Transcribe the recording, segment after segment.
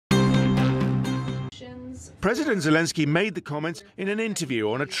President Zelenskyy made the comments in an interview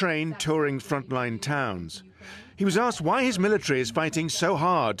on a train touring frontline towns. He was asked why his military is fighting so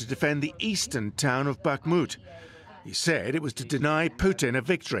hard to defend the eastern town of Bakhmut. He said it was to deny Putin a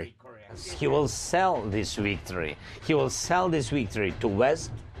victory. He will sell this victory. He will sell this victory to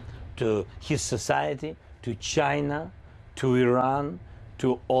West, to his society, to China, to Iran,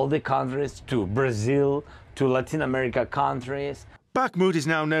 to all the countries, to Brazil, to Latin America countries. Bakhmut is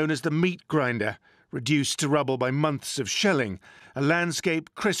now known as the meat grinder, reduced to rubble by months of shelling, a landscape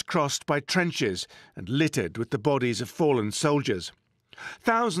crisscrossed by trenches and littered with the bodies of fallen soldiers.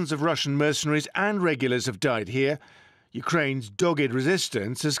 Thousands of Russian mercenaries and regulars have died here. Ukraine's dogged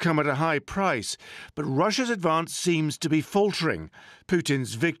resistance has come at a high price, but Russia's advance seems to be faltering.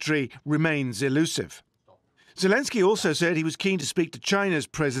 Putin's victory remains elusive. Zelenskyy also said he was keen to speak to China's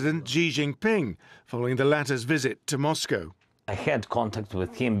President Xi Jinping following the latter's visit to Moscow. I had contact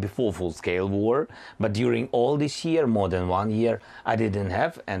with him before full-scale war, but during all this year, more than 1 year, I didn't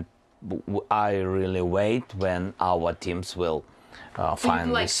have, and I really wait when our teams will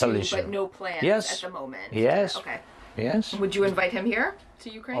find a solution. But no plans yes. at the moment. Yes. Okay. Yes. Would you invite him here to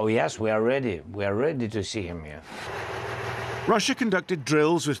Ukraine? Oh yes, we are ready. We are ready to see him here. Russia conducted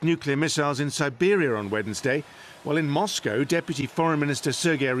drills with nuclear missiles in Siberia on Wednesday, while in Moscow, Deputy Foreign Minister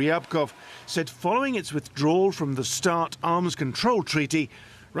Sergei Ryabkov said following its withdrawal from the START arms control treaty,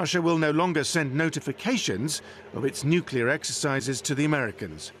 Russia will no longer send notifications of its nuclear exercises to the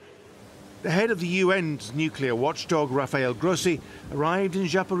Americans. The head of the UN's nuclear watchdog, Rafael Grossi, arrived in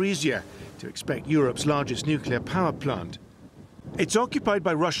Zaporizhia to inspect Europe's largest nuclear power plant. It's occupied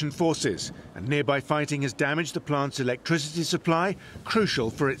by Russian forces, and nearby fighting has damaged the plant's electricity supply,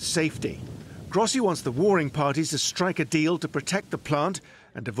 crucial for its safety. Grossi wants the warring parties to strike a deal to protect the plant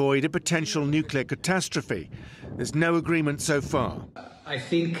and avoid a potential nuclear catastrophe. There's no agreement so far. I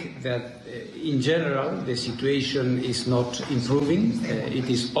think that in general the situation is not improving. It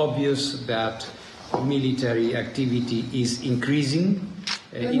is obvious that military activity is increasing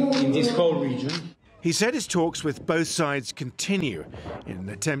in this whole region. He said his talks with both sides continue in an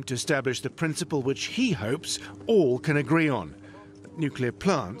attempt to establish the principle which he hopes all can agree on, that nuclear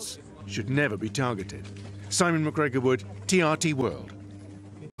plants should never be targeted. Simon McGregor-Wood, TRT World.